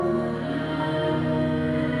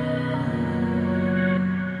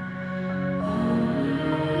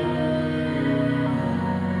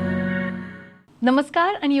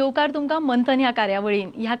नमस्कार आणि येवकार तुमकां मंथन ह्या कार्यावळीन.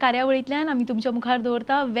 ह्या कार्यावळींतल्यान आमी तुमच्या मुखार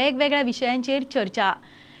दवरता वेगवेगळ्या विशयांचेर चर्चा.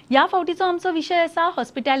 ह्या फावटीचो आमचो विशय आसा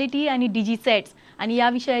हॉस्पिटॅलिटी आनी डिजी सेट्स आनी ह्या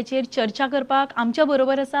विशयाचेर चर्चा करपाक आमच्या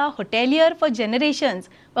बरोबर आसा हॉटेलियर फॉर जनरेशन्स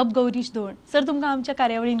बाब गौरीश धोण. सर तुमकां आमच्या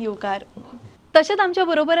कार्यावळीन येवकार. तशेंच आमच्या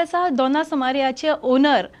बरोबर आसा दोना समारियाचे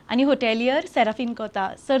ओनर आनी हॉटेलियर सेराफीन कोता.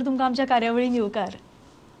 सर तुमकां आमच्या कार्यावळीन येवकार.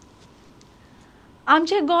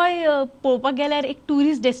 आमचे गोंय पळोवपाक गेल्यार एक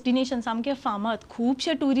ट्युरिस्ट डेस्टिनेशन सामकें फामाद.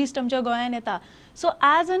 खुबशे ट्युरिस्ट आमच्या गोंयांत येता. So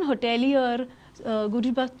as N hotelier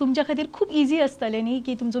Gurubagh तुमच्या खातीर खूब इजी आसतलें न्ही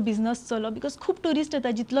की तुमचो बिझनस चलो बिकॉज खूब ट्युरिस्ट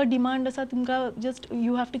येता. जितलो डिमांड आसा तुमकां just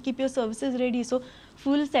you have to keep your services ready. So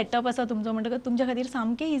full setup आसा तुमचो म्हणटकच तुमच्या खातीर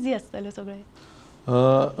सामकें इजी आसतलें सगळें.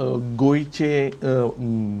 गोंयचे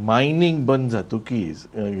मायनींग बंद जातकीच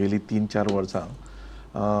गेली 3-4 वर्सां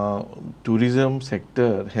tourism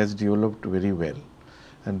sector has developed very वेल.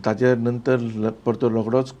 आनी ताच्या नंतर परतो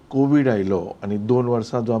रोखडोच कोवीड आयलो आनी 2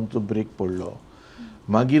 वर्सां जो आमचो ब्रेक पडलो.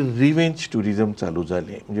 मागीर रिवेंज टुरिजम चालू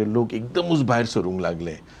जालें. म्हणजे लोक एकदमूच भायर सरूंक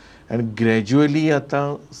लागले आनी ग्रॅज्युअली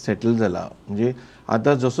आतां सेटल जाला. म्हणजे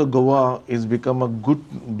आतां जसो Goa is become a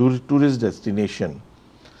good tourist destination.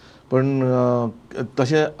 पण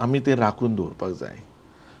तशें आमी ते राखून दवरपाक जाय.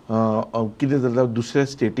 कितें जाता दुसऱ्या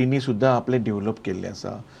स्टेटींनी सुद्दां आपलें डेवलप केल्लें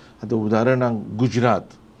आसा. आतां उदाहरणाक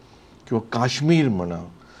गुजरात किंवा काश्मीर म्हणा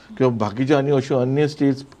किंवा बाकीच्यो आनी अश्यो अन्य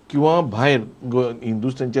स्टेट्स किंवा भायर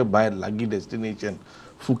हिंदुस्तानच्या भायर लागीं डेस्टिनेशन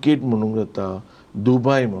फुकेट म्हणूंक जाता,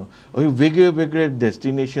 दुबय अशे वेगळे वेगळे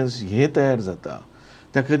डेस्टिनेशन्स हे तयार जाता.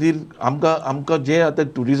 त्या खातीर आमकां जे आतां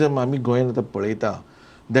ट्युरिजम आमी गोंयांत आतां पळयता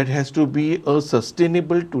that has to be a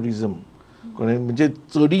sustainable tourism. म्हणजे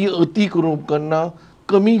चडी अती करूं उपकारना,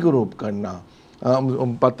 कमी करूं उपकारना.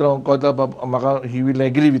 पात्रांव कोता म्हाका he will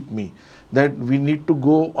agree with me that we need to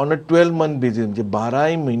go on a 12 month basis. म्हणजे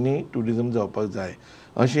 12 म्हयने टुरिजम जावपाक जाय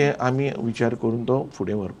अशें आमी विचार करून तो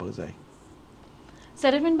फुडें व्हरपाक जाय.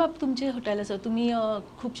 सेराफीन बाब तुमचे हॉटेल आसा. तुमी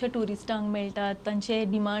खुबशे ट्युरिस्टांक मेळटात, तांचे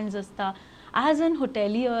डिमांड्स आसता. ॲज एन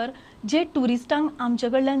हॉटेलियर जे ट्युरिस्टांक आमचे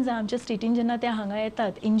कडल्यान जाय आमच्या स्टेटीन जेन्ना ते हांगा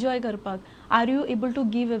येतात एन्जॉय करपाक, R you able to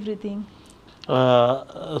give everything?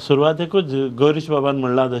 सुरवातेकूच Gourish बाबान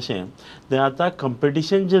म्हणलां तशें तें आतां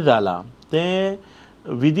कंपिटिशन जें जालां तें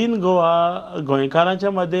विदीन गोवा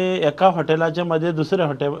गोंयकारांच्या मदें एका हॉटेलाच्या मदें दुसऱ्या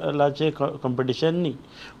हॉटेलाचें कंपिटिशन न्ही.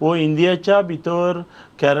 वो इंडियाच्या भितर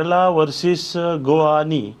केरला वर्सीस गोवा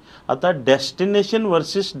न्ही. आतां डेस्टिनेशन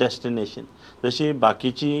वर्सीस डेस्टिनेशन जशी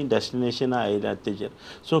बाकीची डेस्टिनेशनां आयल्यात तेजेर.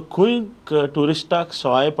 सो खंय ट्युरिस्टाक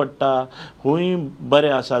सवाय पडटा खंय बरें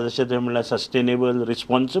आसा जशें तुवें म्हणल्यार सस्टेनेबल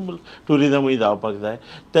रिस्पॉन्सिबल टुरिजमूय जावपाक जाय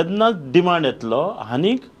तेन्नाच डिमांड येतलो.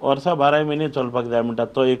 आनीक वर्सां 12 म्हयने चलपाक जाय म्हणटा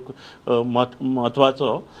तो एक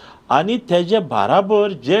म्हत्वाचो. आनी तेजे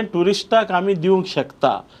बाराबर जे ट्युरिस्टाक आमी दिवंक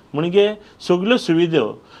शकता म्हणजे सगल्यो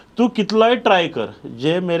सुविधा तूं कितलोय ट्राय कर.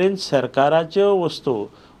 जे मेरेन सरकाराच्यो वस्तू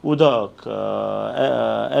उदक,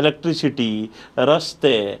 इलेक्ट्रिसिटी,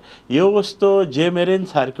 रस्ते ह्यो वस्तू जे मेरेन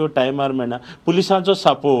सारक्यो टायमार मेळना, पुलिसांचो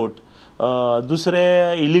सपोर्ट, दुसरे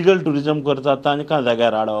इलिगल टुरिजम करता तांकां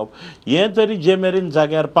जाग्यार हाडप, हें तरी जे मेरेन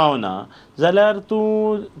जाग्यार पावना जाल्यार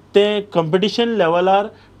तूं तें कंपिटिशन लेवलार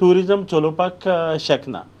टुरिजम चलोवपाक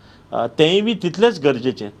शकना. तेंय बी तितलेंच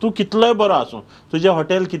गरजेचें. तूं कितलोय बरो आसूं, तुजें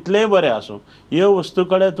हॉटेल कितलेंय बरें आसूं, ह्यो वस्तू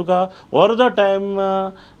कडेन तुका ऑल द टायम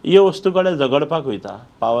ह्यो वस्तू कडेन झगडपाक वयता.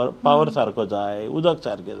 पावर सारको जाय, उदक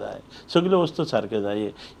सारकें जाय, सगल्यो वस्तू सारक्यो जाय.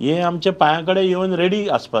 हें आमच्या पांया कडेन येवन रेडी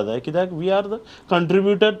आसपा जाय. कित्याक we R the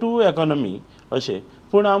कंट्रिब्युटर to economy अशें.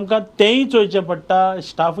 पूण आमकां तेंय चोयचें पडटा,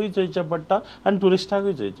 स्टाफूय चोयचें पडटा आनी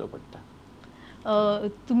ट्युरिस्टांकूय चोयचो पडटा.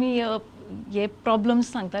 तुमी हे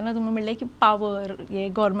प्रॉब्लम्स सांगतना तुमी म्हणलें की पावर हे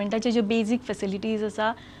गव्हर्मेंटाचे जे बेजीक फेसिलिटीज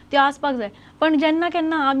आसा त्यो आसपाक जाय. पण जेन्ना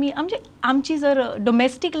केन्ना आमची जर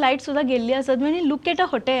डोमेस्टीक लायट सुद्दां गेल्ली आसत म्हणजे लूक एट अ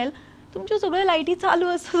हॉटेल तुमच्यो सगळ्यो लायटी चालू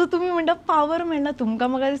आसता. तुमी म्हणटा पावर मेळना. तुमकां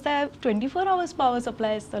म्हाका दिसता 24 आवर्स पावर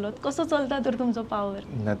सप्लाय आसतलो. कसो चलता तर तुमचो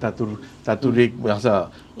पावर? तातूंत एक आसा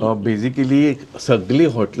बेजिकली सगळीं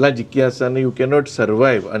हॉटेलां जितकीं आसा न्ही you cannot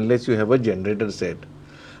survive unless you have a generator set.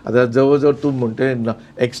 आतां जवळ जवळ तूं म्हणटा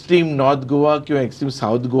एक्स्ट्रीम नॉर्थ गोवा किंवा एक्स्ट्रीम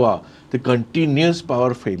सावथ गोवा ते कंटिन्युअस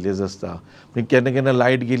पावर फेलियर्स आसता. केन्ना केन्ना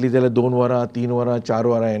लायट गेली जाल्यार 2 वरां 3 वरां 4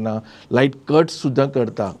 वरां येना. लायट कट्स सुद्दां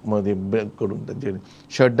करता मदें करून तांचेर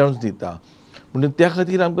शटडावन्स दिता. म्हणून त्या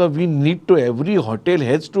खातीर आमकां we need to every hotel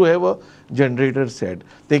has to have a generator set.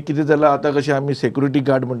 तें कितें जालां आतां कशें आमी सेक्युरिटी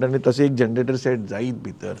गार्ड म्हणटा न्ही तशें एक जनरेटर सेट जायत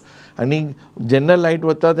भितर. आनी जेन्ना लायट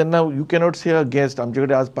वता तेन्ना you cannot say a guest आमचे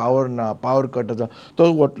कडेन आज पावर ना, पावर कट आसा,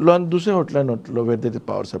 तो वतलो आनी दुसऱ्या हॉटेलान वतलो where there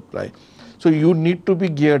power supply. So you need to be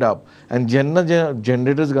geared up. आनी जेन्ना जे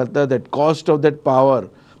जनरेटर्स घालता that cost of that power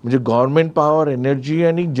म्हणजे गव्हर्मेंट पॉवर एनर्जी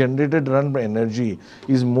आणि generated run energy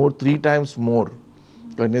is more 3 times मोर.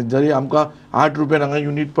 आणि जरी आमकां 8 रुपयान हांगा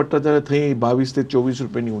युनीट पडटा जाल्यार थंय 22 ते 24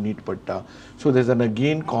 रुपयांनी युनीट पडटा. सो देज N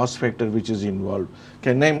again cost factor which is involve.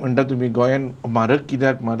 केन्नाय म्हणटा तुमी गोंयान म्हारग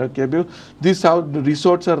कित्याक because this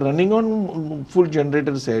resorts R running on full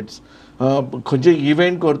generator sets. खंयचे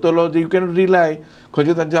इव्हेंट करतलो यू कॅन रिलाय.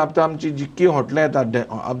 खंयचे तांचे आतां आमची जितकी हॉटलां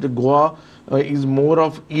येतात आमचे Goa is more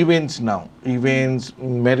of events now. Events,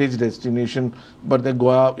 marriage destination, but the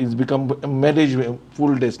Goa is become marriage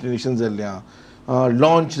full destination जाल्ल्या.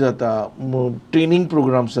 लॉन्च जाता, ट्रेनिंग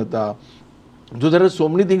प्रोग्राम्स जाता. So there are so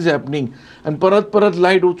many things happening. आनी परत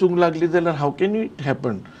लायट वचूंक लागली जाल्यार how can it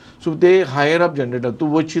happen. So ते higher up generator तूं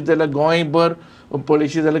वचशीत जाल्यार गोंयभर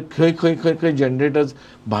पळयशी जाल्यार खंय खंय खंय खंय जनरेटर्स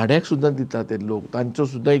भाड्याक सुद्दां दितात ते लोक. तांचो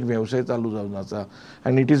सुद्दां एक वेवसाय चालू जावन आसा.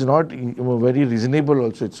 आनी it is not very reasonable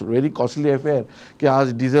also. It's very costly affair की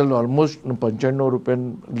आज डिझल ऑलमोस्ट 95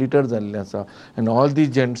 रुपयान लिटर जाल्लें आसा. End all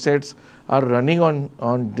these जनसेट्स R running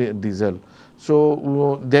on diesel. So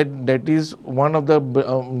that is one of the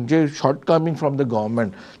shortcoming from the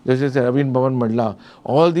government. Just as Arvind Bhavan म्हणला,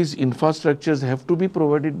 all these infrastructures have to be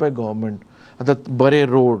provided by government. आता बरे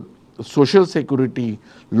road, social security,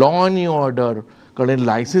 law आणि order कडेन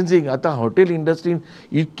licensing. आतां hotel इंडस्ट्रीन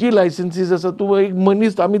इतकी लायसन्सीस आसा. तूं एक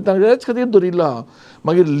मनीस आमी तांच्याच खातीर दवरिल्लो आहा.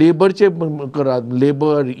 मागीर लेबरचे करात,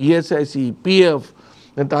 लेबर, ESIC, PF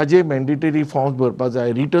ताजे मॅन्डेटरी फॉर्म्स भरपा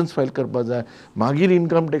जाय, रिटर्न्स फायल करपा जाय, मागीर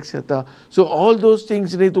इनकम टॅक्स येता. सो ऑल दोज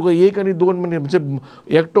थिंग्स न्ही तुका 1 आनी 2 म्हयने म्हणजे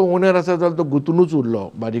एकटो ओनर आसा जाल्यार तो गुंतूनच उरलो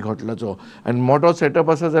बारीक हॉटेलाचो. आनी मोठो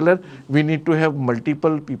सेटअप आसा जाल्यार we need to have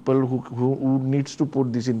multiple people who needs to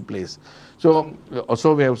put this in place. So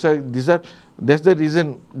असो वेवसाय that's the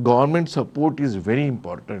region government support is very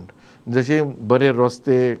important. जशे बरे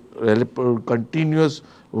रस्ते, कंटिन्युअस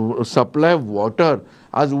सप्लाय वॉटर.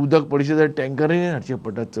 आज उदक पडशें जाल्यार टँकरांनी हाडचें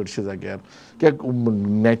पडटा चडशे जाग्यार. कित्याक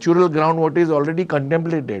natural ground water is already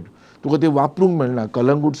contemplated. तुका ते वापरूंक मेळना.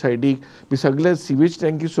 कलंगूट सायडीक बी सगळे सिवेज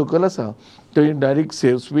टँकी सकयल आसा. थंय डायरेक्ट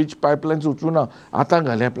स्वीच पायपलायन्स वचूना. आतां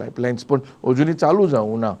घाल्या पायपलायन्स पण अजुनी चालू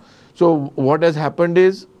जावूं ना. So what has happened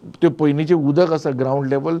is ते पयलींचें उदक आसा ground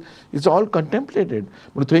level it's all contemplated.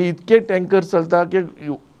 पूण थंय इतके टँकर चलता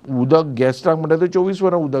की उदक गॅस्टांक म्हणटा ते 24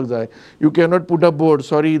 वरां उदक जाय. You cannot put a board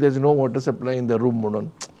sorry there is no water supply in the room म्हणून.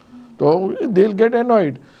 तो they will get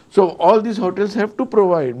annoyed. So all these hotels have to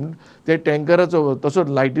provide. ते टँकराचो तसो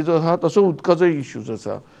लायटीचो आसा तसो उदकाचो इश्यूज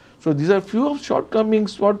आसा. So these R few of short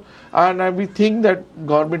Cummings what end we think that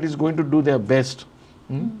government is going to do there best.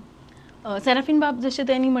 Serafin बाब जशें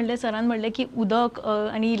त्यांनी म्हणले, सरान म्हणले की उदक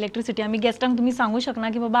आणि इलेक्ट्रिसिटी आमी गेस्टांक तुम्ही सांगू शकना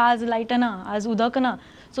की बाबा आज लायट ना, आज उदक ना.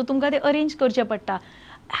 सो तुमकां ते अरेंज करचें पडटा.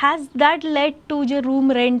 हॅज दॅट लेड टू जे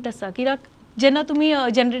रूम रेंट आसा? कित्याक जेन्ना तुमी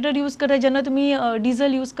जनरेटर यूज करता, जेन्ना तुमी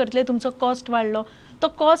डिझल यूज करतले, तुमचो कॉस्ट वाडलो. तो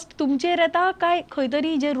कॉस्ट तुमचेर येता काय खंय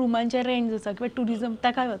तरी जे रुमांचे रेंट आसा किंवा टुरिझम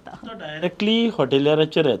ताका वता? तो डायरेक्टली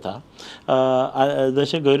हॉटेलाराचेर येता.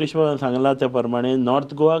 जशें गौरीश बाबान सांगलां त्या प्रमाणे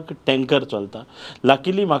नॉर्थ गोवाक टँकर चलता.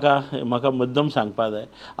 लाकीली म्हाका मुद्दम सांगपा जाय,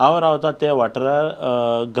 हांव रावता त्या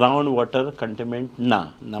वाठारार ग्रावंड वॉटर कंटेनमेंट ना.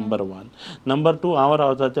 नंबर 1. नंबर 2, हांव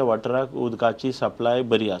रावता त्या वाठाराक उदकाची सप्लाय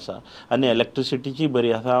बरी आसा आनी इलेक्ट्रिसिटीची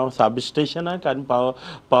बरी आसा. हांव सब स्टेशनाक आनी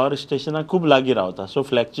पावर स्टेशनाक खूब लागीं रावता. सो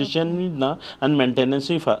फ्लॅक्च्युएशन ना आनी मेंटेनन्सूय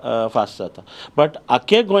फास्ट जाता. बट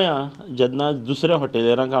आख्या गोंया जेन्ना दुसऱ्या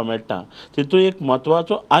हॉटेलांक हांव मेळटा तितून एक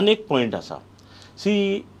म्हत्वाचो आनीक पॉयंट आसा.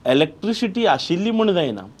 सी इलेक्ट्रिसिटी आशिल्ली म्हूण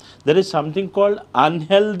जायना. There is something called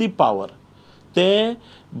unhealthy power. ते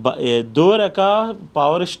दर एका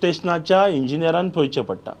पावर स्टेशनाच्या इंजिनियरान पळोवचें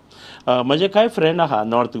पडटा. म्हजे कांय फ्रेंड आहा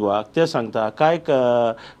नॉर्थ गोवाक, ते सांगता कांय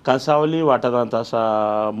कांसावली वाठारांत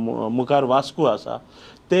आसा, मुखार वास्को आसा,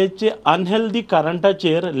 तेचे अनहेल्दी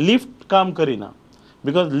करंटाचेर लिफ्ट काम Kareena.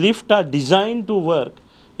 Because lift R design to work.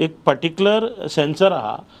 एक पर्टिक्युलर सेन्सर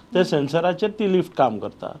आहा, त्या सेन्सराचेर ती लिफ्ट काम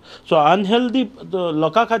करता. सो अनहेल्दी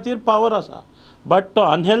लोकां खातीर पावर आसा, बट तो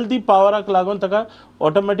अनहेल्दी पावराक लागून ताका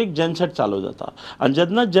ऑटोमॅटीक जेनसेट चालू जाता. आनी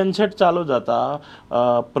जेन्ना जेनसेट चालू जाता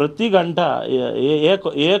प्रति घंटा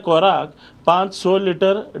एक वराक 5-6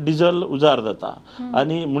 लिटर डिझल उजार जाता.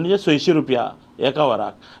 आनी म्हणजे 600 रुपया एका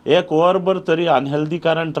वराक. एक वरभर तरी अनहेल्दी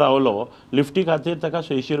करंट रावलो लिफ्टी खातीर ताका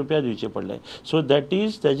 600 रुपया दिवचे पडले. सो दॅट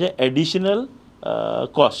इज तेजे एडिशनल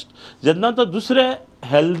कॉस्ट. जेन्ना तो दुसरे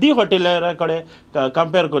हेल्दी हॉटेलारा कडेन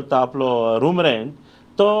कंपेर करता आपलो रूम रेंट,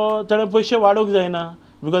 तो ताणें पयशे वाडोवंक जायना.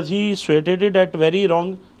 Because he situated it at very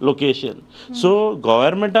wrong location. So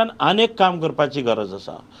गव्हर्मेंटान आनीक काम करपाची गरज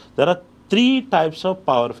आसा. There are 3 types of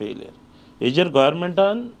power failure. हेजेर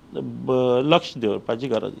गव्हर्मेंटान लक्ष दवरपाची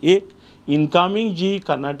गरज. एक, इनकमींग जी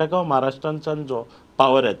कर्नाटका वा महाराष्ट्रांतल्यान जो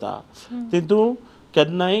पावर येता तितून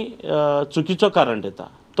केन्नाय चुकीचो करंट येता.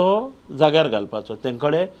 तो जाग्यार घालपाचो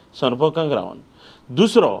तेंकडे सोनपकांक रावन.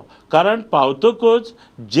 दुसरो, कारण पावतकूच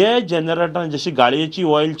जे जनरेटरान जशी गाडयेची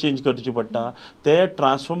ऑयल चेंज करची पडटा ते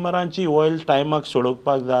ट्रान्सफॉर्मरांची ऑयल टायमाक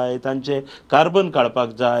सोडोवपाक जाय, तांचे कार्बन काडपाक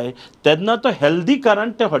जाय, तेन्ना तो हेल्दी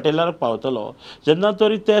करंट त्या हॉटेलार पावतलो. जेन्ना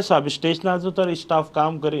तरी ते सबस्टेशनाचो तरी स्टाफ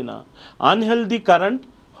काम करिना, अनहेल्दी करंट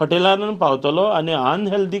हॉटेलान पावतलो आनी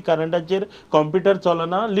अनहेल्दी करंटाचेर कंप्युटर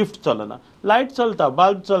चलना, लिफ्ट चलना, लायट चलता,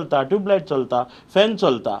 बल्ब चलता, ट्यूबलायट चलता, फॅन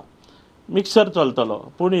चलता, मिक्सर चलतलो,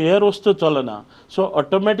 पूण हेर वस्तू चलना. So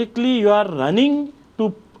automatically you R running to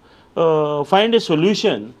find A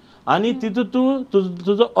solution आनी तितून तूं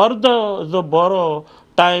तुजो अर्द जो बरो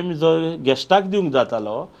टायम जो गेस्टाक दिवंक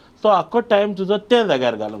जातालो तो आख्खो टायम तुजो त्या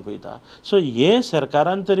जाग्यार घालूंक वयता. सो हे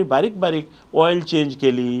सरकारान तरी बारीक बारीक ऑयल चेंज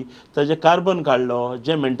केली, ताजे कार्बन काडलो,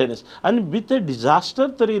 जे मेंटेनन्स आनी विथ ते डिजास्टर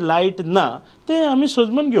तरी लायट ना ते आमी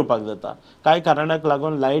सजमून घेवपाक जाता. कांय कारणाक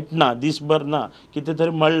लागून लायट ना, दिसभर ना, कितें तरी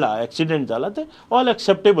मळ्ळा, एक्सिडेंट जाला, ते ऑल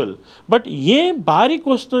एक्सेप्टेबल. बट हे बारीक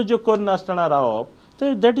वस्तू ज्यो करनासतना रावप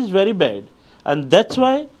ते दॅट इज व्हेरी बॅड. आनी दॅट्स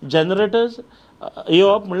वाय जनरेटर्स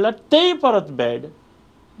येवप म्हणल्यार तेय परत बॅड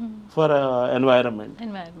फॉर एनवायरमेंट.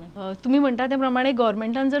 तुम्ही म्हणता त्या प्रमाणे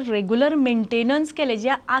गव्हर्नमेंटान जर रेग्युलर मेंटेनन्स केले जे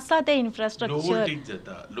आसा ते इन्फ्रास्ट्रक्चर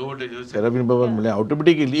लो वोल्टेज सेराबीन बाबा म्हणले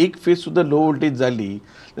ऑटोमॅटिकली एक फेज सुद्धा लो वोल्टेज जाली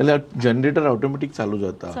जाल्यार जनरेटर ऑटोमॅटिक चालू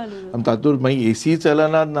जाता आनी तातूंत मागीर एसी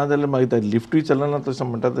चलना ना जाल्यार मागीर लिफ्टूय चलना तशें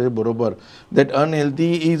म्हणटा तेजे बरोबर that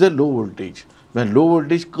unhealthy is a low voltage. Low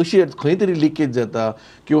voltage कशी खंय तरी लिकेज जाता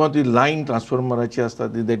किंवा ती लायन ट्रान्सफॉर्मराची आसता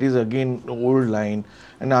ती that is again old line.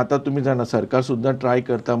 आनी आतां तुमी जाणा सरकार सुद्दां ट्राय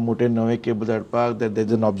करता मोठे नवे केबल धाडपाक दॅट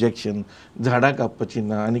देज एन ऑब्जेक्शन झाडां कापपाची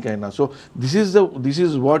ना आनी कांय ना. So this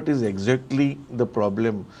is what is exactly the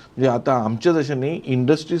problem. म्हणजे आतां आमचे जशें न्ही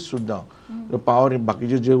इंडस्ट्रीज सुद्दां पावर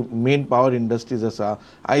बाकीचे जे मेन पावर इंडस्ट्रीज आसा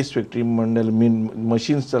आयस फॅक्टरी म्हणल्यार मेन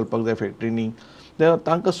मशीन्स चलपाक जाय फॅक्टरीनी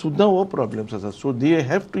तांकां सुद्दां हो प्रॉब्लेम्स आसा. So they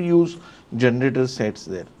have to use generator sets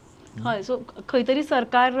there. हय सो खंय तरी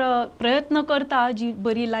सरकार प्रयत्न करता जी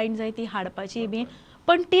बरी लायन जाय ती हाडपाची बी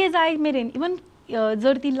पण ते जाय मेरेन इवन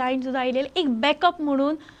जर ती लायन सुद्दां आयलेली एक बॅकअप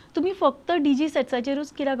म्हणून तुम्ही फक्त डीजी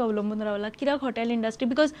सेट्साचेरूच कित्याक अवलंबून रावलात कित्याक hotel industry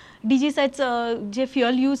because DG sets जे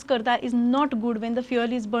फ्युअल यूज करता is not good when the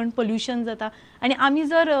fuel is burn pollution जाता आनी आमी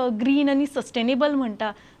जर ग्रीन आनी सस्टेनेबल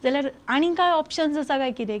म्हणटा जाल्यार आनी काय ऑप्शन्स आसा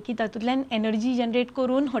काय कितें की तातूंतल्यान एनर्जी जनरेट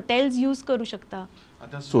करून हॉटेल्स यूज करूं शकता.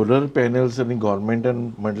 आता सोलर पॅनल्स आणि गव्हर्मेंटान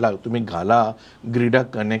म्हटलां तुम्ही घाला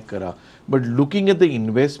ग्रिडाक कनेक्ट करा but looking at the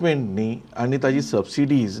investment न्ही आनी ताजी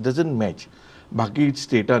सबसिडीज डजंट मॅच. बाकी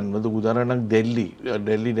स्टेटान मतलब उदाहरणाक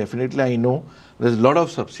Delhi definitely I know there is lot of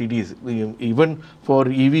subsidies even for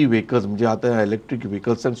EV vehicles म्हणजे आता इलेक्ट्रीक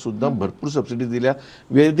व्हेकल्सांक सुद्दां भरपूर सबसिडीज दिल्या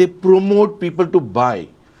वेर दे प्रोमोट पीपल टू बाय.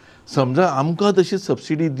 समजा आमकां तशी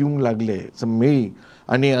सबसिडी दिवंक लागले मेळ्ळी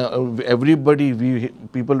आनी everybody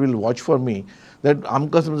people will watch for me that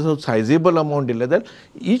आमकां समजा सायजेबल अमाउंट दिले that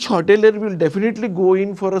each hotelier will definitely go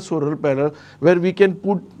in for a solar panel where we can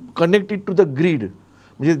connect it to the grid.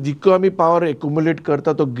 म्हणजे जितको आमी पावर एक्युमुलेट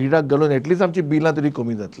करता तो ग्रिडाक घालून एटलीस्ट आमची बिलां तरी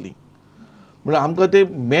कमी जातली. म्हणजे आमकां ते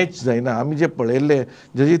मॅच जायना. आमी जे पळयल्ले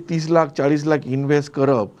जशे 30 लाख 40 लाख इन्वेस्ट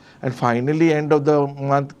करप आनी finally end of the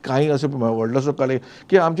month कांय असो व्हडलोसो कळ्ळे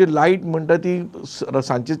की आमची लायट म्हणटा ती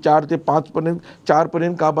सांजचे 4 ते 5 पर्यंत 4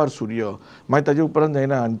 पर्यंत काबार सूर्य मागीर ताजे उपरांत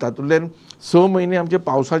जायना आनी तातूंतल्यान 6 म्हयने आमचे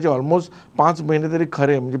पावसाचे ऑलमोस्ट 5 म्हयने तरी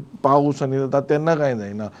खरे म्हणजे पावस आनी जाता तेन्ना कांय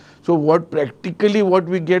जायना. So what practically what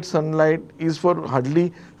we get Sunlight is for hardly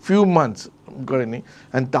few months कळ्ळें न्ही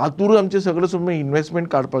आनी तातूंत आमचे सगळे समज इन्वेस्टमेंट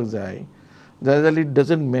काडपाक जाय जाल्यार इट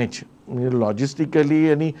डजंट मॅच. म्हणजे लॉजिस्टिकली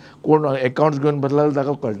आनी कोण एकाउंट्स घेवन बसला जाल्यार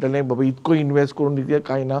ताका कळटलें बाबा इतको इन्वेस्ट करून इतकें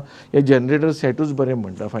कांय ना हे जनरेटर सेटूच बरें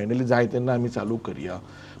म्हणटा फायनली जाय तेन्ना आमी चालू करया.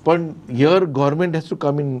 पण here government has to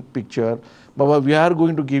come in picture बाबा we R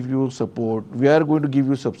going to give you support we R going to give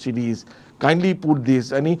you subsidies कायंडली put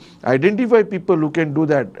दीस आनी identify people who can do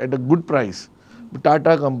that at a good प्रायस.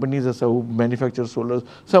 Tata companies also who manufacture solar,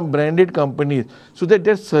 some branded companies, so that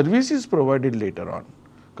their service is provided later on.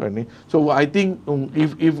 So I think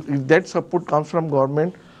if that support comes from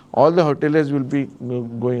government, all the hoteliers will be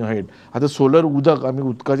going ahead. आता solar उदक आमी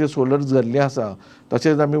उदकाचे scholars घातले आसा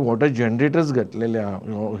तशेंच आमी water generators घातलेले आहा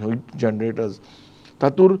हीट जनरेटर्स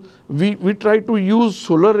तातूंत we try to use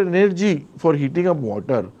solar energy for हिटींग up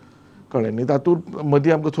water कळ्ळें न्ही. तातूंत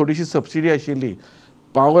मदीं आमकां थोडीशी सबसिडी आशिल्ली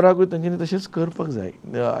पावराकूय तेंच्यांनी तशेंच करपाक जाय.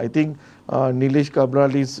 I think Nilesh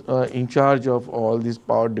Cabral is in charge of all these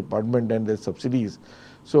power department end the subsidies.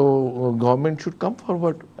 So government should come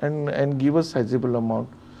forward and give us sizable amount.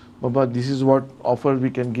 Baba, this is what offer we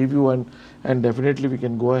can give you and definitely we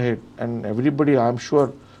can go ahead and everybody, I am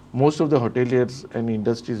sure most of the hoteliers and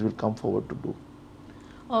industries will come forward to do.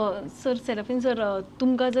 Sir Serafin sir,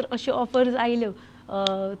 तुमकां जर अश्यो offers आयल्यो,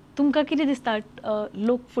 तुमकां कितें दिसता,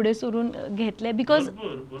 लोक फुडें सरून घेतले? बिकॉज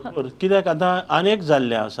बरोबर. कित्याक आतां अनेक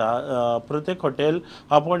जाल्लें आसा. प्रत्येक हॉटेल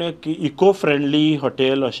आपण एक इको फ्रेंडली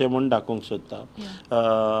हॉटेल अशें म्हूण दाखोवंक सोदता.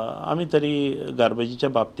 आमी तरी गार्बेजीच्या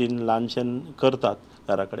बाबतीन ल्हानशें करतात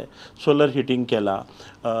घरा कडेन. सोलर हिटींग केलां.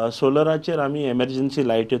 सोलराचेर आमी एमर्जन्सी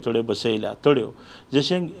लायट्यो थोड्यो बसयल्या. थोड्यो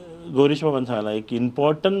जशें गौरीश बाबान सांगलां, एक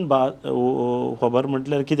इम्पॉर्टंट खबर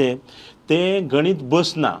म्हटल्यार कितें, तें गणीत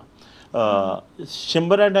बसना.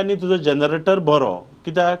 100 तुजो जनरेटर बरो,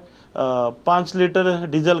 कित्याक 5 लिटर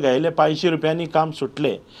डिझल घायले 500 रुपयांनी काम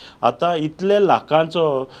सुटले. आतां इतले लाखांचो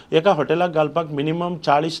एका हॉटेलाक घालपाक मिनिमम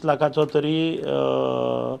 40 लाखाचो तरी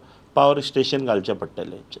पावर स्टेशन घालचें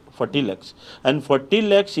पडटलें. 40 lakhs and 40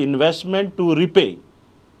 lakhs investment to repay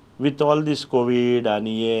with all these Covid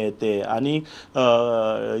आनी हे ते. आनी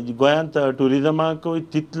गोंयांत ट्युरिजमाकूय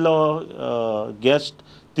तितलो गेस्ट,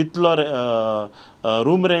 तितलो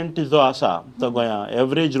रूम रेंट जो आसा तो गोंया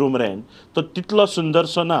एवरेज रूम रेंट तो तितलो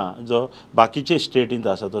सुंदरसो ना जो बाकीचे स्टेटींत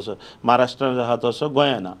आसा तसो. महाराष्ट्रांत आसा तसो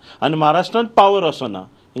गोंयांत ना. आनी महाराष्ट्रांत पावर असो ना,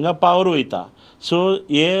 हिंगा पावर वयता. सो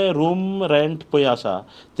हे रूम रेंट पळय आसा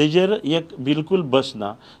तेजेर एक बिलकूल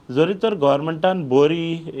बसना. जरी तर गव्हर्मेंटान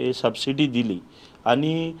बरी सबसिडी दिली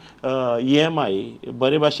आनी EMI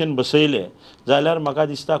बरे भाशेन बसयले जाल्यार म्हाका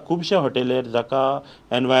दिसता खुबशे हॉटेलेर जाका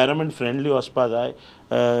एनवायरमेंट फ्रेंडली वचपा जाय,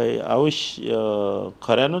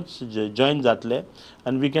 खऱ्यानूच जॉयन जातले.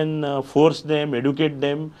 आनी we can force them, educate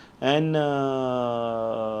them, end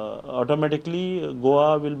automatically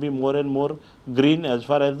Goa will be more and more green as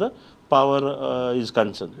far as the power is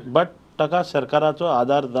concern. But ताका सरकाराचो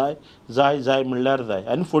आदार जाय जाय जाय म्हणल्यार जाय.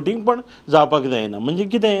 आनी फोटींग पण जावपाक जायना. म्हणजे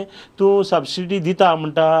कितें, तूं सबसिडी दिता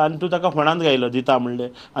म्हणटा आनी तूं ताका फंडांत घायलो दिता म्हणलें,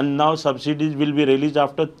 आनी नाव subsidies will be release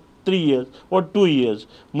after 3 years or 2 years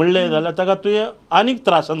म्हणलें जाल्यार ताका तुवें आनीक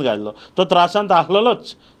त्रासांत घायलो. तो त्रासांत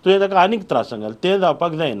आसलोच, तुवें ताका आनीक त्रासांत घाल. तें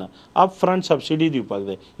जावपाक जायना. अप फ्रंट सबसिडी दिवपाक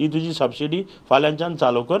जाय. ही तुजी सबसिडी फाल्यांच्यान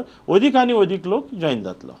चालू कर, अदीक आनी अदीक लोक जॉयन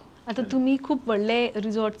जातलो. आता तुम्ही खूप व्हडले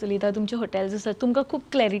रिसॉर्ट चलयता, तुमचे हॉटेल्स आसात, तुमकां खूप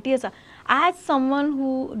क्लॅरिटी आसा. ॲज समवन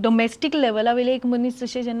हू डोमेस्टीक लेवला वयले एक मनीस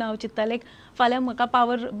जशें जेन्ना हांव चिंत्ता, लायक फाल्यां म्हाका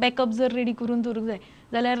पावर बॅकअप जर रेडी करून दवरूंक जाय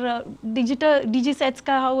जाल्यार डिजी सेट्स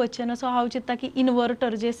काय हांव वचचें ना. सो हांव चिंत्ता की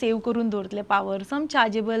इनवर्टर जे सेव करून दवरतले पावर, सम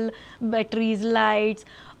चार्जेबल बॅटरीज, लायट्स,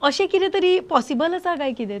 अशें कितें तरी पॉसिबल आसा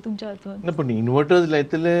काय कितें तुमच्या हातून? ना, पण inverters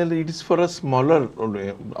लायतले it is for a smaller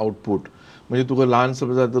output. म्हणजे तुका ल्हान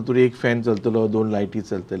समज जाता तुका एक फॅन चलतलो, 2 लायटी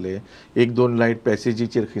चलतले, 1-2 लायट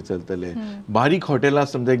पॅसेजीचेर खंय चलतले. बारीक हॉटेलां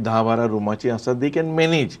समजा एक 10-12 रुमाची आसा, दे कॅन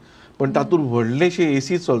मॅनेज. पण तातूंत व्हडलेशे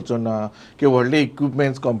AC चलचो ना किंवा व्हडले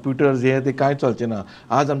इक्विपमेंट्स, कम्प्युटर्स हे ते कांय चलचे ना.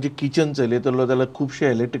 आज आमचे किचन चलयतलो जाल्यार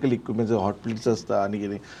खुबशे इलेक्ट्रिकल इक्विपमेंट्स, हॉट प्लेट्स आसता आनी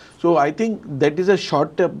कितें. So I think that is a short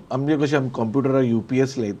term. आमचे कशें आमी कंप्युटरार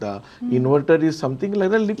UPS लायता, inverter is something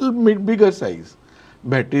like a little bigger size,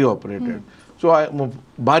 battery operated. So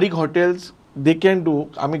बारीक हॉटेल्स दे कॅन डू.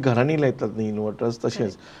 आमी घरांनी लायतात न्ही इन्वर्टर्स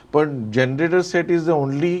तशेंच. पण generator set is the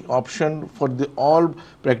only option for the all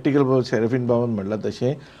practical. Serafin बाबान म्हणलां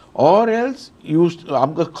तशें. ऑर एल्स यूज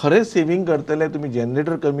आमकां खरें सेविंग करतले, तुमी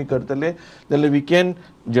जनरेटर कमी करतले जाल्यार वी कॅन,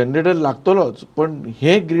 जनरेटर लागतलोच पण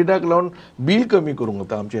हे ग्रिडाक लावन बील कमी करूंक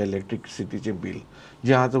जाता. आमचें इलेक्ट्रिसिटीचें बील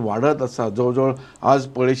जें आज वाडत आसा, जवळ जवळ आज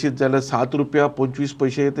पळयशीत जाल्यार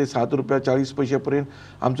 ₹7.25 ते ₹7.40 पर्यंत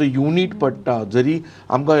आमचो युनीट पडटा. जरी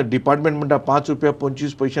आमकां डिपार्टमेंट म्हणटा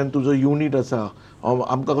 ₹5.25 तुजो युनीट आसा.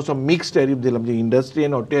 आमकां कसो मिक्स टॅरीफ दिला, म्हणजे इंडस्ट्री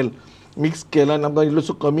आनी हॉटेल मिक्स केला आनी आमकां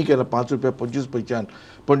इल्लोसो कमी केला ₹5.25.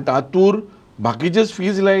 पण तातूंत बाकीचेच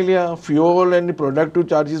फीज लायल्या, फ्युअल आनी प्रोडक्टीव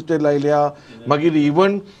चार्जीस ते लायल्या. मागीर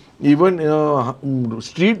इवन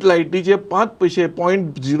स्ट्रीट लायटीचे 5 पैसे,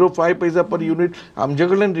 0.05 पैसा पर युनिट आमचे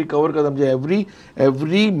कडल्यान रिकवर करता. म्हणजे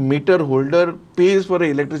every metre holder page for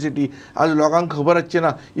electricity. आज लोकांक खबर आसचें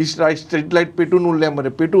ना, ही स्ट्रीट लायट पेटून उरल्या मरे,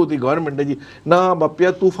 पेटू ती गव्हर्मेंटाची ना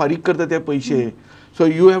बाप्या, तूं फारीक करता ते पयशे. So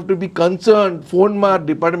you have to be concern. Phone मार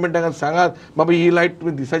डिपार्टमेंटाक, सांगात बाबा ही लायट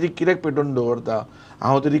तुमी दिसाची कित्याक पेटोवन दवरता.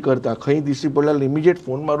 हांव तरी करता, खंय दिश्टी पडल्यार इमिजिएट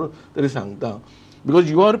फोन मारून तरी सांगता.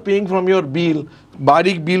 Because you R paying from your bill.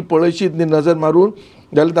 बारीक बील पळयशीत न्ही नजर मारून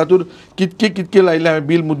जाल्यार तातूंत कितके लायले हांवें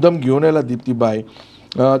बील मुद्दम घेवन येयला दिप्ती बाय.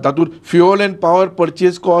 तातूंत fuel end power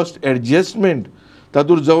purchase cost adjustment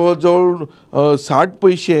तातूंत जवळ जवळ 60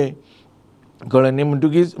 पैसे कळ्ळें न्ही.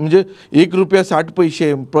 म्हणटकीच म्हणजे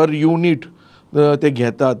 ₹1.60 पर युनीट ते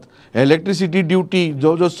घेतात. इलेक्ट्रिसिटी ड्युटी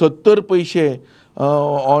जवळ जवळ 70 पैसे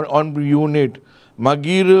ऑन युनीट.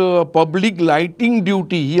 मागीर पब्लीक लायटींग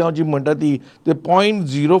ड्युटी ही हांव जी म्हणटा ती ते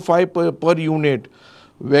 0.05 पर युनीट.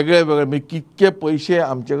 वेगळे वेगळे म्हणजे कितके पयशे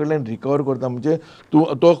आमचे कडल्यान रिकवर करता. म्हणजे तूं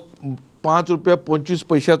तो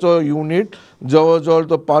 ₹5.25 युनिट जवळ जवळ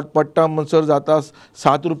तो पडटा म्हणसर जाता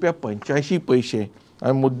 ₹7.85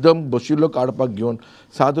 हांवें मुद्दम बशिल्लो काडपाक घेवन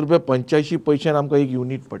 ₹7.85 आमकां एक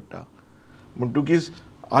युनिट पडटा. म्हणटकीच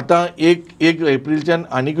आतां एक एप्रिलच्यान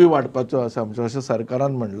आनीकूय वाडपाचो आसा आमचो अशें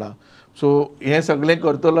सरकारान म्हणलां. सो हें सगळें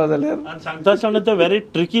करतलो जाल्यार सांगता आसतना ते व्हेरी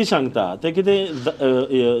ट्रिकी सांगता. ते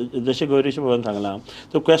कितें जशें गौरीश बाबान सांगलां,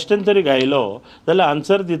 तो क्वेश्चन तरी घायलो जाल्यार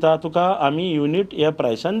आन्सर दिता तुका आमी युनिट ह्या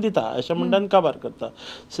प्रायसान दिता अशें म्हणटान काबार करता.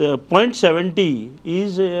 0.70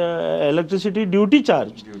 इज इलेक्ट्रिसिटी ड्युटी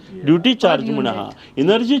चार्ज म्हण आहा,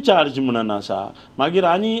 एनर्जी चार्ज म्हणून आसा. मागीर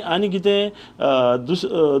आनी कितें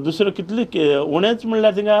दुसरो कितले उणेंच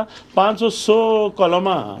म्हणल्यार थिंगा 5 वा 6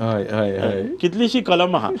 कॉलमां आहा, कितलीशीं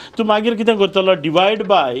कॉलमां आहा. तूं मागीर कितें करतलो, डिवायड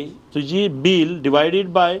बाय तुजी bill divided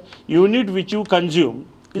by unit which you consume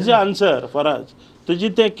is the answer for us. तुजी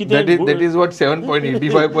ते कितें that is what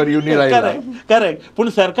 7.85 per unit आयला. करेक्ट. पूण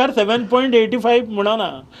सरकार 7.85 म्हणना.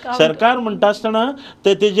 सरकार म्हणटा आसतना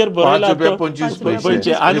ते तेजेर बरयला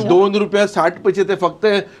 ₹5.25 आनी ₹2.60 ते फक्त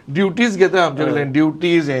ड्युटीज घेता आमचे कडल्यान,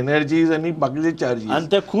 ड्युटीज, एनर्जीज आनी बाकीचे चार्जीस. आनी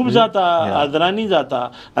ते खूब जाता, आदरांनी जाता.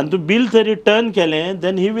 आनी तूं बिल तरी टर्न केलें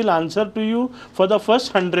then he will answer to you for the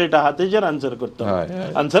first 100 आहा तेजेर आन्सर करता.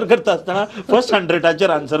 आन्सर करता आसतना फर्स्ट 100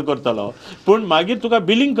 आन्सर करतलो. पूण मागीर तुका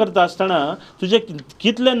बिलिंग करता आसतना तुजे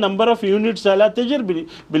कितले नंबर ऑफ युनिट्स जाल्या तेजेर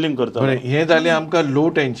बिलिंग करता. हें जालें आमकां लो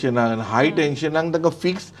टेन्शनाक. हाय टेन्शनाक तांकां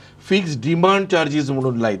फिक्स डिमांड चार्जीस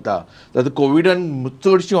म्हणून लायता. आतां कोविडान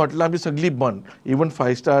चडशीं हॉटेलां आमी सगळीं बंद, इवन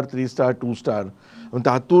 5 स्टार, 3 स्टार, 2 स्टार.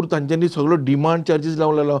 तातूंत तांच्यांनी सगळो डिमांड चार्जीस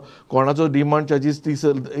लावलेलो. कोणाचो डिमांड चार्जीस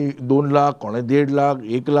 2 लाख, कोणे 1.5 लाख,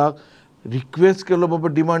 1 लाख. रिक्वेस्ट केलो बाबा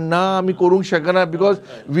डिमांड ना आमी करूंक शकना because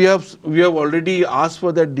we have already ask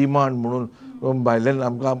for that demand म्हणून भायल्यान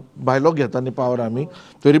आमकां भायलो घेता न्ही पावर आमी.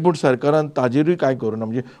 तरी पूण सरकारान ताजेरूय कांय करूना.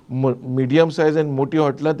 म्हणजे मिडियम सायज आनी मोठी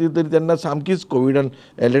हॉटेलां ती तरी तेन्ना सामकीच कोविडान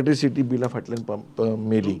इलेक्ट्रिसिटी बिला फाटल्यान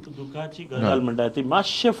मेली. दुखाची गजाल म्हणटा ती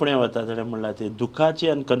मातशें फुडें वता ताणें म्हणलां ती दुखाची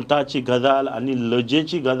आनी कंटाची गजाल आनी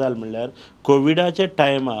लजेची गजाल म्हणल्यार कोविडाच्या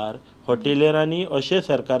टायमार हॉटेलियरांनी अशें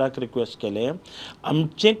सरकाराक रिक्वेस्ट केलें,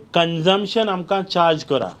 आमचें कन्जम्पशन आमकां चार्ज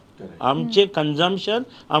करा, आमचें कन्जम्पशन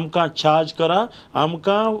आमकां चार्ज करा,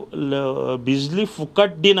 आमकां बिजली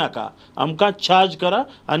फुकट दिनाका, आमकां चार्ज करा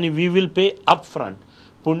आनी we will pay up front.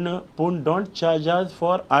 पूण don't charge us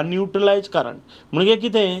for अनयुटिलायज current. म्हणजे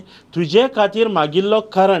कितें, तुजे खातीर मागिल्लो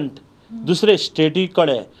करंट दुसरे स्टेटी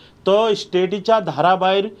कडेन तो स्टेटीच्या दारा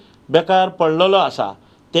भायर बेकार पडलेलो आसा,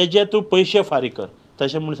 तेजे तूं पयशे फारीक कर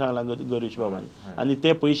तशें म्हूण सांगलां गौरीश बाबान. आनी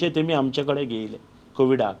ते पयशे तेमी आमचे कडेन घेयले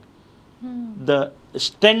कोविडाक. The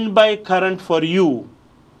standby current for you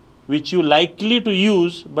which you likely to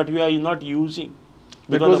use but you are not using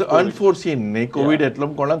It was unforeseen न्ही. कोविड येतलो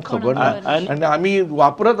कोणाक खबर ना आनी आमी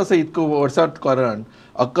वापरत आसा इतको वर्सात करंट.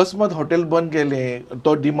 अकस्मात हॉटेल बंद केलें,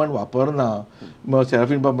 तो डिमांड वापरना.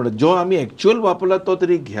 सेराफीन बाब म्हणटा जो आमी एक्चुअल वापरला तो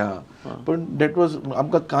तरी घ्या. पण दॅट वॉज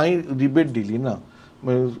आमकां कांय रिबेट दिली ना.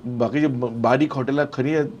 बाकीचे बारीक हॉटेलां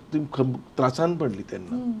खरी त्रासान पडली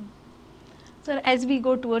तेन्ना. Sir as we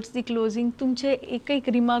go towards the closing, तुमचे एक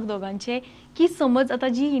रिमार्क दोगांचे की समज आता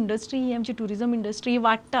जी इंडस्ट्री ही आमची टुरिझम इंडस्ट्री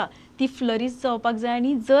वाडटा ती फ्लरीश जावपाक जाय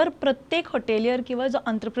आनी जर प्रत्येक हॉटेलियर किंवा जो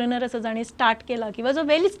अंत्रप्रेनर आसा जाणें स्टार्ट केला किंवा जो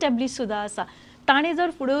वेल इस्टॅब्लिश सुद्दां आसा ताणें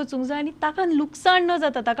जर फुडें वचूंक जाय आनी ताका लुकसाण न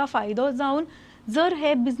जाता ताका फायदो जावन जर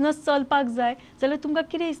हे बिझनस चलपाक जाय जाल्यार तुमकां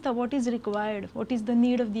कितें दिसता, what is required, what is the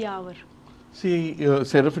need of the आवर?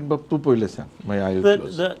 सेराफीन बाब तूं पयलें सांग.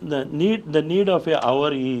 The need of a hour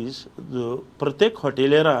is प्रत्येक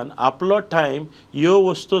हॉटेलियरान आपलो टायम ह्यो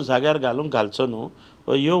वस्तू जाग्यार घालचो न्हू,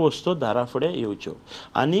 ह्यो वस्तू दारा फुडें येवच्यो.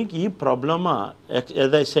 आनीक ही प्रॉब्लमां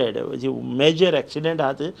age I said G major accident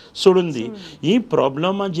आहा ते सोडून दी. ही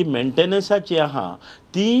प्रॉब्लमां जी मेंटेनन्साची आहा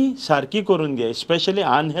ती सारकी करून घे. स्पेशली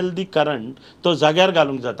अनहेल्दी करंट तो जाग्यार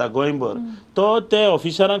घालूंक जाता गोंयभर, तो ते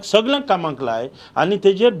ऑफिसरांक सगळ्यांक कामाक लाय आनी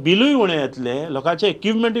तेजेर बिलूय उणें येतलें, लोकांचे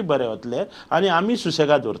इक्विपमेंटूय बरें वतले आनी आमी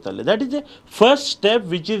सुसेगाद उरतले. That is the first step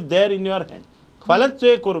which is there in your hand. फाल्यांच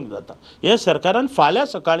ते करूंक जाता. हे सरकारान फाल्यां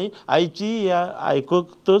सकाळीं आयची ह्या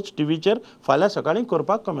आयकूतच टीव्हीचेर फाल्यां सकाळीं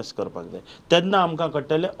करपाक कमेस करपाक जाय. तेन्ना आमकां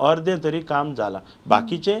कळटलें अर्दें तरी काम जालां,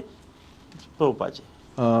 बाकीचें पळोवपाचें.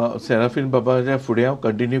 सेराफीन बाबाच्या फुडें हांव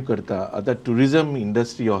कंटिन्यू करता. आतां टुरिझम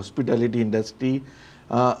इंडस्ट्री, हॉस्पिटॅलिटी इंडस्ट्री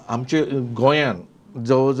आमचे गोंयान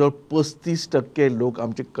जवळ जवळ 35% लोक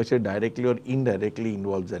आमचे कशे डायरेक्टली ऑर इनडायरेक्टली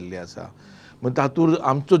इनवॉल्व जाल्ले आसा. म्हणजे तातूंत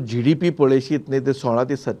आमचो GDP पळयशीत न्ही ते 16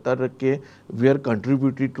 ते 17% we R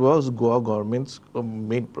कंट्रिब्युटेड towards Goa governments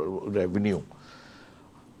main revenue.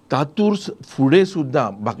 तातूंत फुडें सुद्दां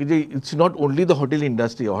बाकीचे it's not only the hotel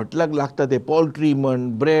industry, हॉटेलाक लागता ते पोल्ट्री म्हण,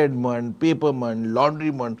 ब्रेड म्हण, पेपर म्हण,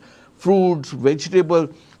 लॉन्ड्री म्हण, fruits, vegetable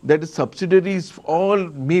that is subsidiaries, all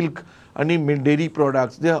milk आणि dairy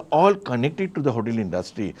products they are all connected to the hotel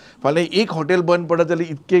industry. फाल्यां एक हॉटेल बंद पडत जाल्यार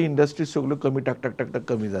इतके इंडस्ट्रीज सगळ्यो कमी टक टक टक टक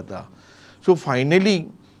कमी जाता. So finally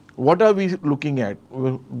what R we looking at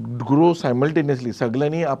grow simultaneously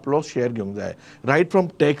सगळ्यांनी आपलो शेअर घेवंक जाय, right from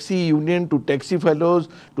taxi union to taxi fellows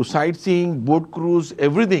to site seeing boat cruise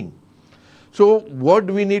everything. So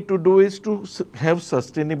what we need to do is to have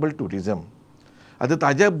sustainable tourism. आता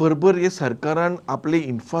ताज्या बरोबर हे सरकारान आपले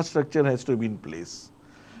infrastructure has to be in place.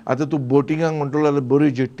 आता तूं बोटिंगाक म्हणटलो जाल्यार बऱ्यो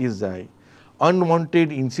जेट्टीज जाय.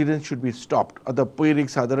 Unwanted incident should be stopped. आता पयर एक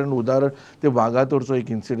सादारण उदाहरण ते वागातोरचो एक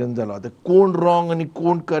इन्सिडंट जालो. आता कोण रॉंग आनी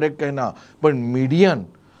कोण करेक्ट काय ना, पण मिडियान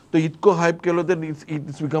तो इतको हायप केलो तर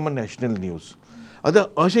it's become a national news. आता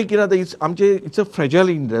अशें कितें आता आमचे इट्स अ फ्रेजायल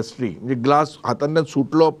इंडस्ट्री. म्हणजे ग्लास हातांतल्यान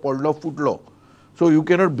सुटलो पडलो फुटलो, so you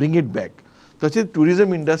cannot bring it back. तशेंच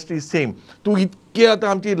ट्युरिजम इंडस्ट्री सेम. तूं इतके आतां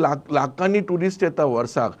आमची लाखांनी ट्युरिस्ट येता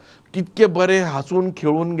वर्साक, कितके बरे हांसून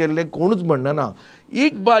खेळून गेल्ले कोणूच म्हणना.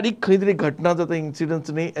 एक बारीक खंय तरी घटना जाता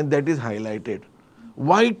इन्सिडंट्स न्ही एंड दॅट इज हायलायटेड.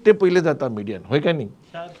 वायट ते पयलें जाता मिडियान, हय काय न्ही.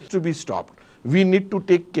 To be stopped. We need to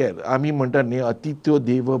take care. आमी म्हणटा न्ही अतिथ्यो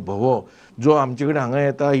देव भव. जो आमचे कडेन हांगा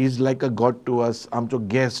येता is like a God to us, आमचो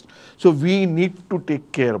guest. So we need to take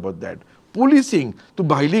care about that. पुलिसींग तूं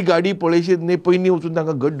भायली गाडी पळयशीत न्ही पयलीं वचून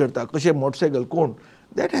तांकां गट धरता, कशें मोटरसायकल कोण.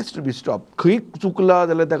 That has to be stop. खंय चुकला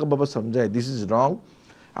जाल्यार ताका बाबा समजाय दीस इज रॉंग.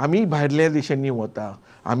 आमी भायल्या देशांनी वता,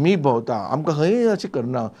 आमी भोंवता, आमकां खंय अशें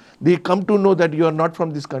करना. दे come to know that you R not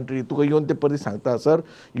from this country. तुका येवन ते परत सांगता sir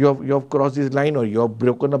you have cross this lion or you have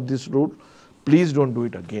broken up this rule, please don't do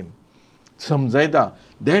it again. समजायता.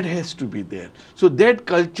 That has to be there. So that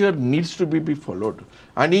culture needs to be followed.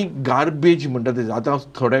 आनी garbage म्हणटा ते आतां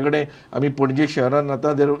थोड्या कडेन आमी पणजे शहरान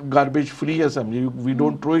आतां देर गार्बेज फ्री आसा, म्हणजे we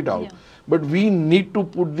don't throw it out. But we need to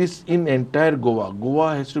put this in entire Goa.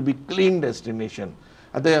 Goa has to be clean destination.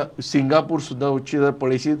 आतां सिंगापूर सुद्दां वचशी जाल्यार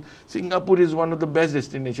पळयशीत, Singapore is one of the best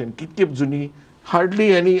destination. कितके जुनी, hardly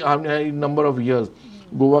any number of years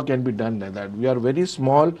Goa can be done like that. We R very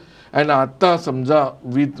small. End आतां समजा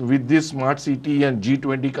with this smart city and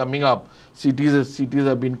G20 coming up, cities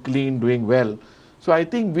have been clean, doing well. So I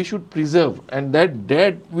think we should preserve, and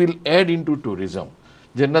that will add into tourism.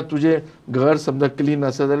 जेन्ना तुझे घर समजा clean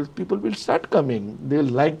आसा जाल्यार people will start coming. They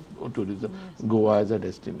will like tourism. Goa as a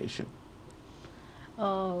destination.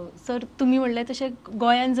 Sir तुम्ही म्हणलें तशें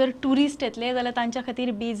गोंयान जर ट्युरिस्ट येतले जाल्यार तांच्या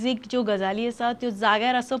खातीर बेजीक ज्यो गजाली आसा त्यो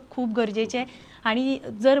जाग्यार आसप खूब गरजेचें. आणि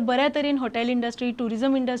जर बऱ्या तरेन हॉटेल इंडस्ट्री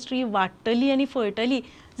ट्युरिजम इंडस्ट्री वाडटली आनी फळटली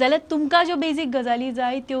जाल्यार तुमकां ज्यो बेजीक गजाली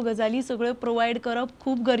जाय त्यो गजाली सगळ्यो प्रोवायड करप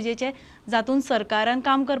खूब गरजेचें. जातून सरकारान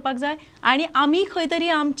काम करपाक जाय आनी आमी खंय तरी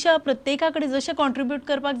आमच्या प्रत्येका कडेन जशें कॉन्ट्रिब्यूट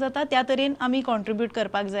करपाक जाता त्या तरेन आमी कॉन्ट्रिब्यूट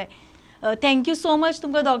करपाक जाय. थँक्यू सो मच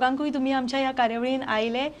तुमकां दोगांकूय. तुमी आमच्या ह्या कार्यावळीन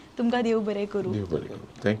आयले. तुमकां देव बरें करूं.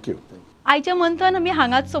 थँक्यू. आयचें मंथन आमी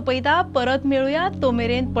हांगाच सोंपयता. परत मेळुया. तो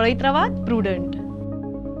मेरेन पळयत रावात प्रुडंट.